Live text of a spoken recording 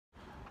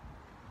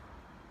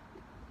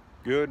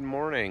Good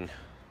morning.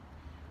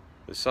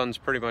 The sun's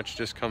pretty much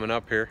just coming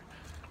up here.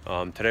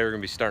 Today we're going to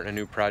be starting a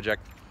new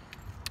project.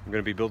 I'm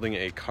going to be building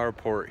a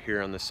carport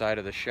here on the side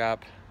of the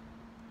shop.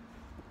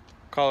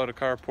 Call it a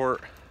carport.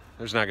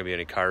 There's not going to be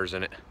any cars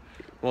in it.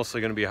 Mostly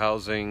going to be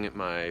housing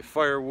my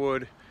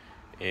firewood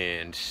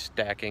and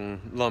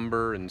stacking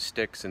lumber and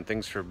sticks and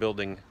things for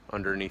building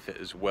underneath it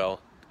as well,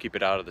 to keep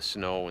it out of the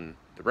snow and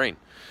the rain.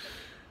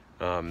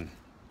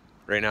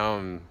 Right now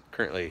I'm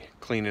currently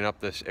cleaning up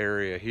this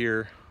area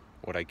here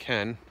what I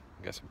can.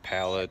 Got some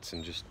pallets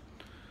and just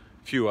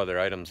a few other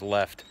items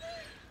left.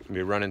 Gonna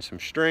be running some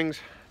strings,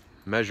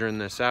 measuring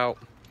this out,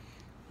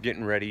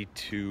 getting ready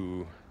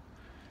to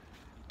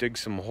dig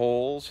some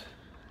holes.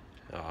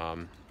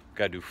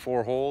 Gotta do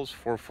 4 holes,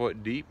 4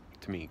 foot deep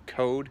to meet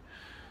code.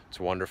 It's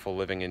wonderful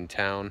living in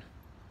town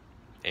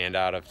and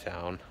out of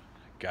town.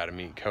 Gotta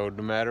meet code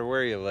no matter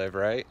where you live,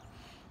 right?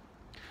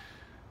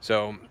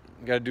 So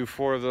gotta do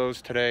 4 of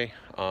those today.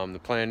 The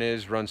plan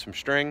is run some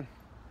string,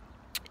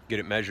 get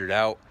it measured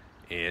out,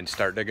 and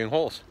start digging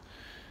holes.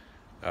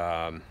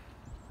 I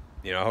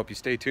hope you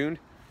stay tuned.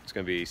 It's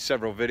going to be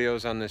several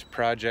videos on this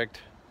project,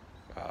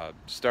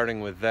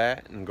 starting with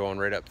that and going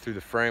right up through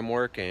the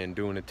framework and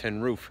doing a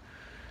tin roof.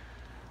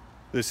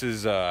 This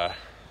is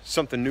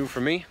something new for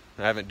me.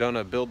 I haven't done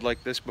a build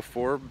like this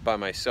before by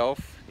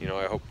myself.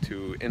 I hope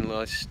to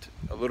enlist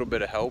a little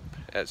bit of help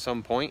at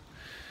some point,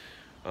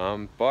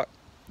 but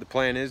the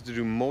plan is to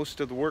do most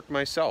of the work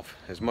myself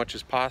as much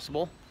as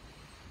possible.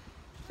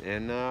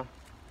 And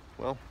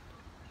well,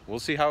 we'll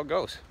see how it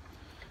goes.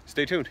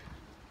 Stay tuned.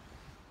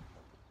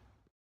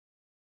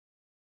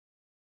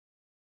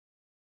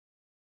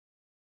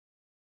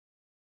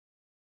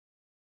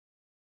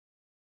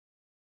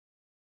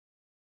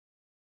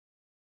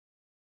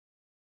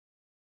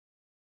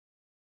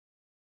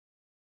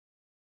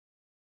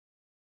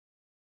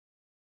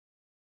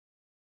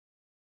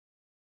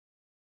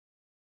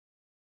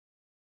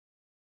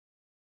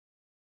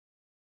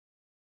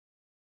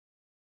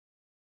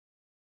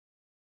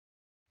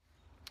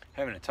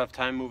 Having a tough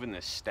time moving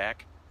this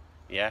stack.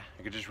 Yeah,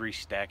 I could just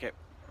restack it.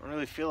 I don't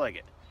really feel like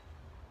it.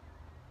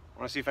 I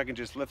want to see if I can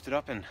just lift it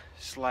up and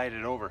slide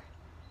it over.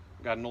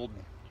 Got an old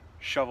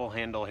shovel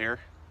handle here.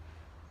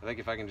 I think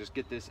if I can just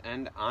get this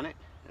end on it,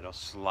 it'll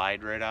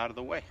slide right out of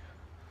the way.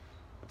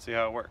 Let's see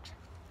how it works.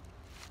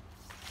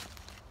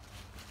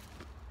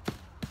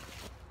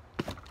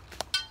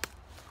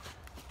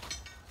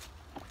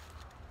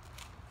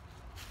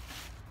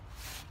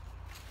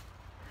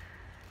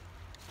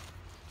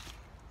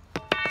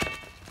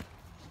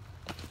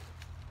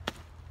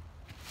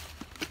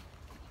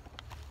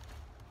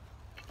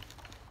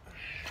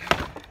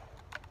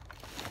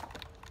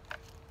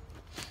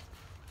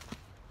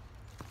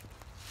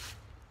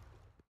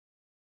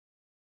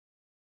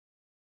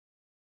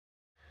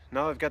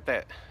 Now I've got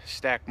that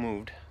stack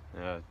moved,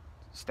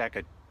 stack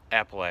of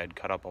apple I had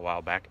cut up a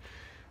while back.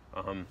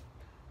 I've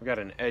got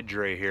an edge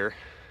right here.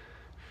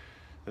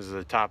 This is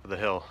the top of the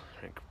hill.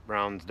 It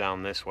rounds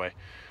down this way.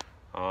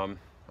 All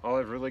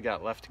I've really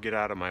got left to get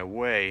out of my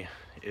way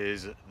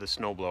is the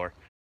snowblower.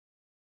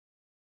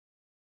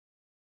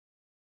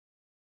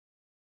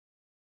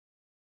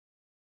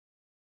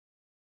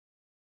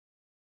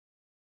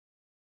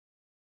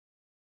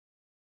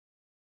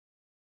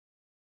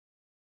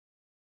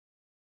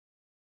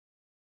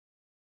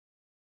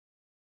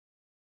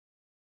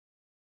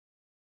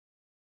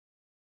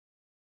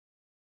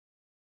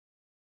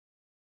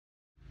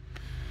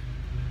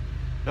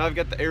 Now I've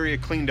got the area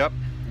cleaned up,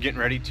 getting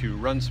ready to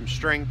run some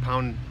string,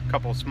 pound a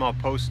couple of small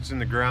posts in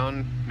the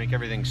ground, make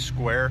everything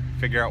square,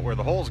 figure out where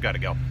the holes got to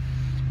go.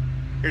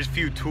 Here's a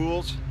few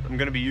tools I'm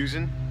going to be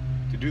using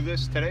to do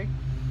this today.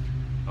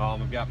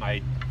 I've got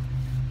my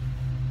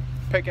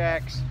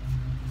pickaxe,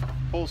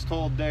 post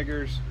hole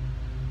diggers,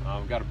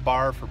 I've got a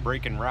bar for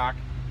breaking rock,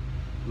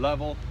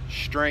 level,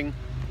 string,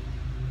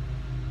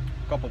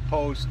 a couple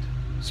posts,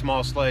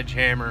 small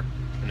sledgehammer,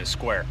 and a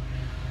square.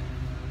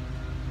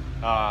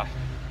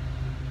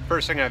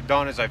 First thing I've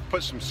done is I've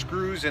put some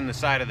screws in the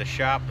side of the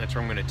shop. That's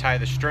where I'm going to tie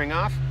the string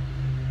off,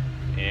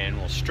 and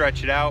we'll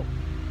stretch it out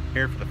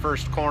here for the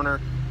first corner.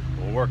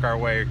 We'll work our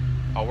way,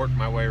 I'll work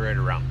my way right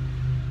around.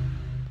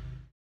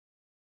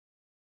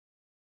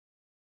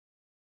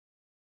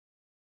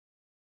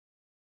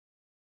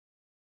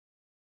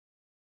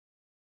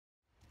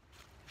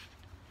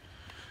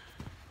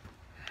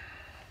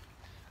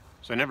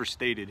 So I never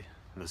stated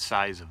the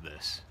size of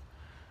this.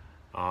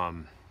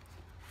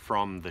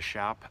 From the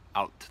shop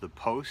out to the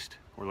post,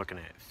 we're looking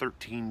at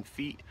 13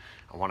 feet.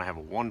 I want to have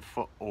a 1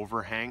 foot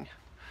overhang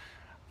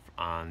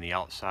on the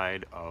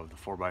outside of the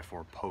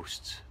 4x4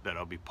 posts that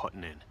I'll be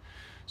putting in.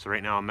 So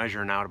right now I'm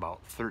measuring out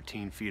about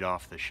 13 feet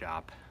off the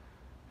shop.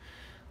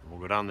 We'll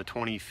go down the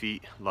 20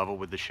 feet level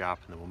with the shop,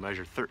 and then we'll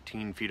measure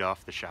 13 feet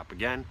off the shop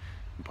again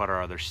and put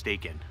our other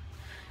stake in.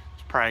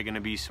 There's probably going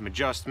to be some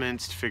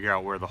adjustments to figure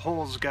out where the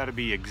holes got to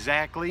be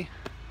exactly.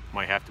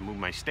 Might have to move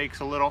my stakes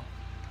a little.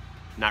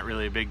 Not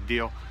really a big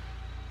deal.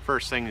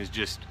 First thing is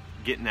just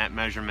getting that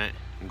measurement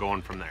and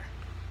going from there.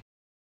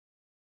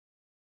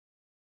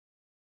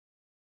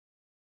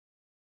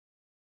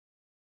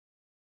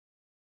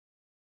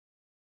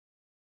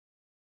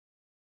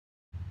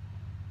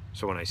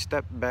 So when I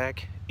stepped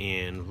back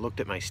and looked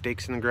at my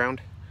stakes in the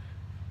ground,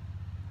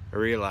 I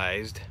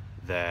realized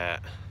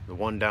that the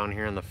one down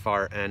here on the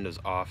far end is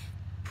off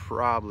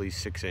probably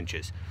 6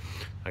 inches.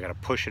 I gotta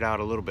push it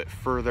out a little bit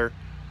further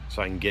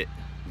so I can get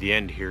the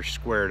end here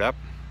squared up,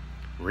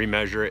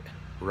 remeasure it,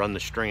 run the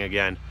string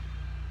again,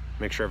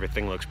 make sure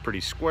everything looks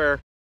pretty square.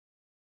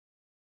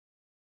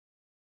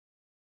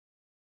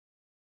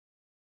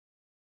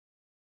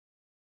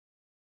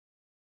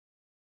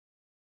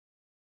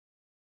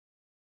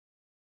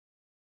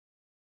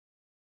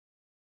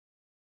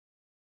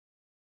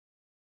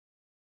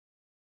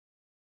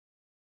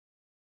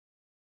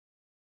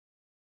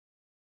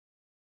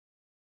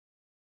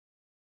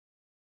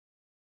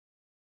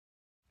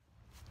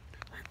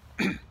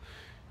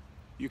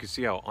 You can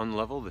see how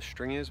unlevel the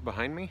string is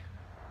behind me.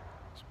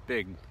 It's a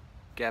big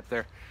gap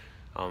there.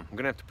 I'm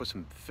gonna have to put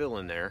some fill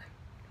in there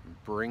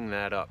and bring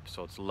that up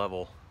so it's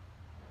level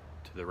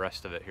to the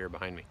rest of it here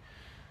behind me.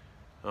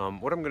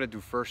 What I'm gonna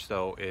do first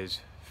though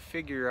is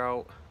figure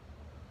out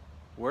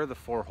where the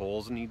 4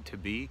 holes need to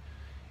be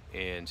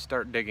and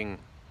start digging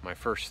my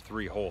first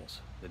 3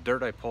 holes. The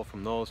dirt I pull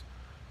from those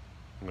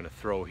I'm gonna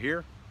throw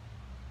here,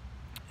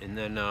 and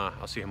then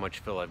I'll see how much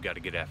fill I've got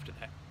to get after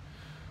that.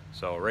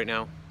 So right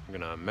now I'm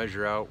gonna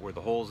measure out where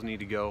the holes need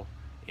to go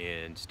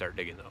and start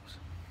digging those.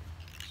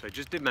 So I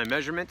just did my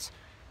measurements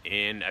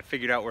and I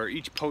figured out where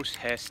each post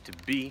has to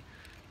be.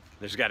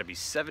 There's got to be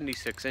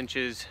 76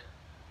 inches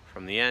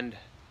from the end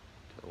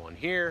to the one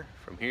here,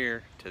 from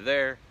here to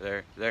there,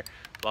 there,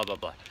 blah, blah,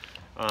 blah.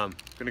 I'm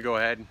gonna go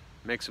ahead and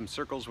make some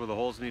circles where the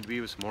holes need to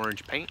be with some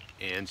orange paint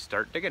and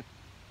start digging.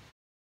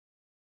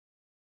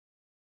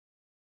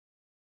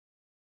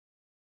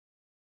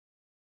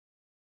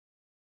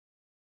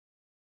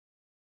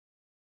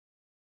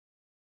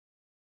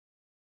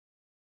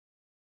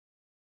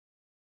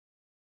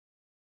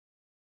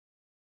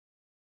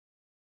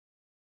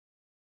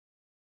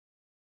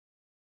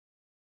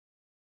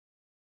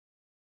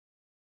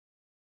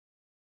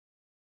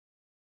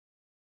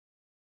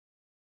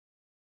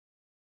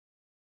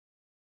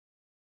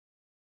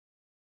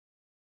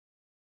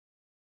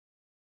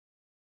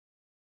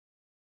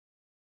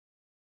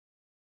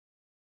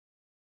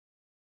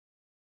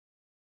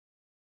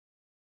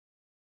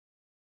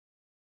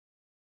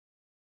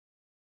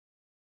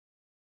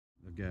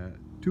 I've got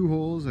 2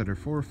 holes that are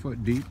 4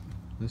 foot deep.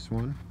 This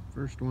one,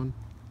 first one,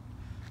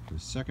 the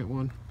second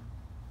one.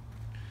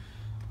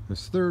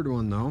 This third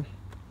one though,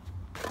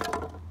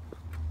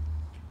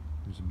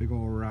 there's a big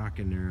old rock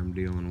in there I'm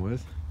dealing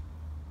with.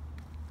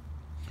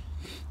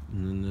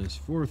 And then this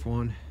fourth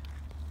one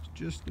is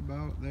just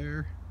about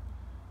there.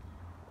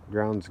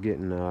 Ground's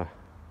getting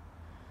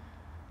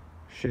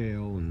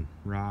shale and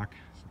rock,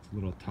 so it's a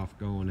little tough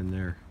going in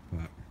there,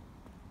 but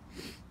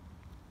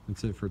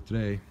that's it for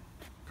today.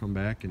 Come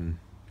back and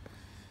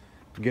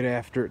get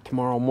after it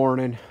tomorrow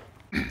morning.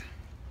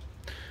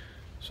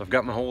 So I've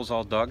got my holes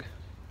all dug.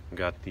 I've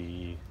got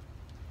the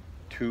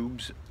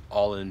tubes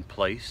all in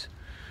place.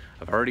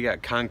 I've already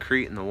got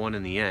concrete in the one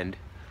in the end.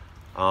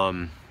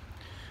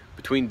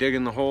 Between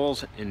digging the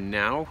holes and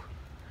now,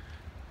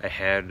 I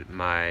had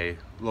my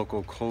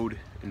local code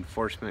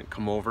enforcement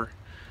come over.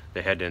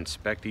 They had to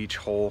inspect each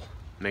hole,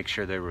 make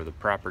sure they were the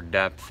proper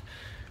depth,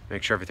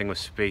 make sure everything was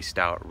spaced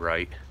out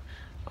right.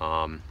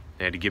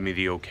 They had to give me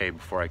the okay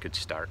before I could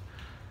start.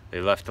 They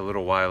left a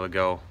little while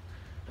ago.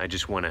 I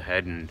just went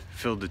ahead and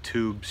filled the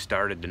tube,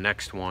 started the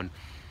next one,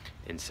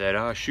 and said,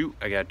 oh shoot,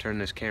 I gotta turn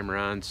this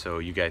camera on so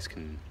you guys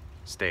can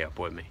stay up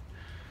with me.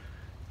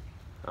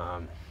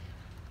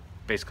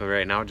 Basically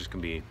right now, just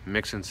gonna be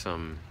mixing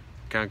some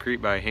concrete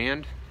by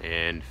hand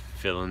and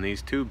filling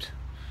these tubes.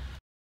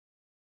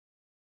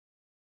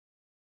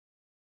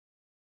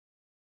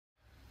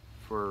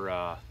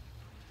 For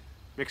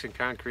mixing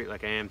concrete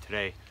like I am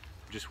today,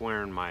 I'm just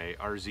wearing my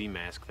RZ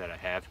mask that I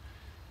have.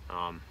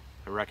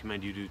 I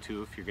recommend you do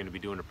too if you're going to be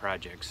doing a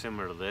project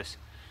similar to this.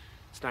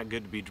 It's not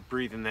good to be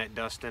breathing that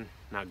dust in,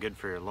 not good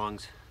for your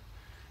lungs.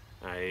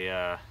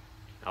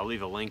 I'll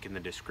leave a link in the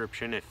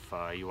description if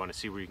you want to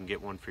see where you can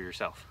get one for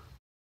yourself.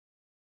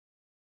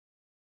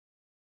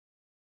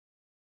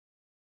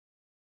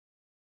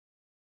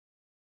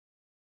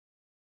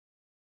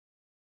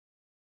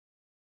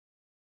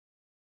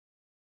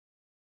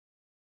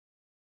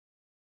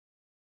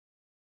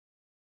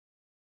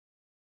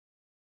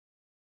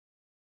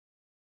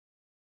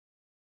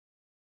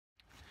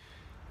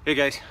 Hey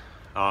guys,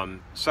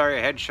 sorry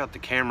I had to shut the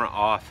camera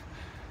off.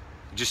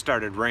 It just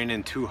started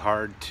raining too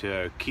hard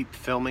to keep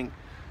filming.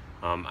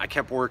 I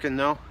kept working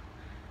though.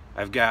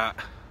 I've got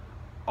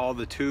all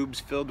the tubes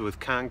filled with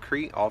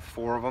concrete, all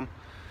 4 of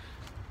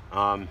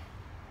them.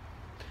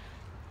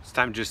 It's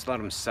time to just let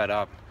them set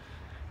up.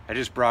 I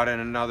just brought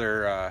in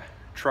another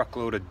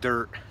truckload of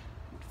dirt,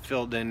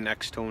 filled in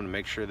next to them to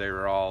make sure they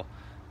were all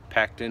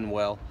packed in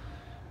well.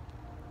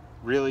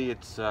 Really,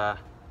 it's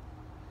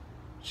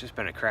just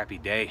been a crappy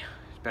day.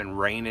 It's been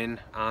raining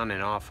on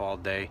and off all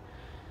day.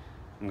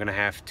 I'm gonna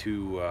have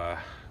to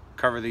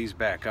cover these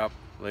back up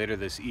later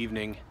this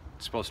evening.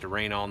 It's supposed to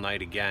rain all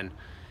night again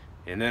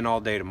and then all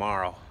day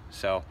tomorrow.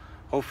 So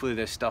hopefully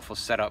this stuff will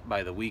set up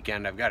by the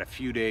weekend. I've got a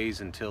few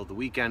days until the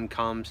weekend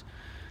comes.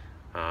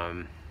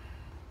 Then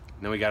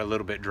we got a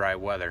little bit dry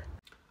weather.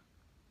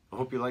 I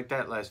hope you liked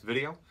that last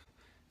video.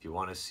 If you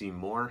want to see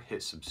more,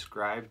 hit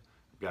subscribe.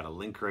 I've got a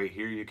link right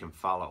here you can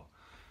follow.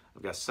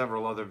 I've got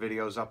several other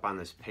videos up on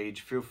this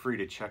page. Feel free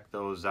to check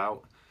those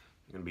out.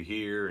 They're going to be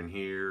here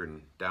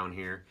and down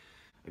here.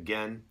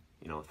 Again,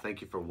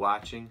 thank you for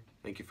watching.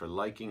 Thank you for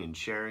liking and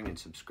sharing and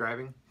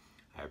subscribing.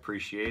 I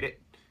appreciate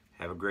it.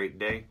 Have a great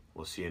day.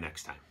 We'll see you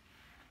next time.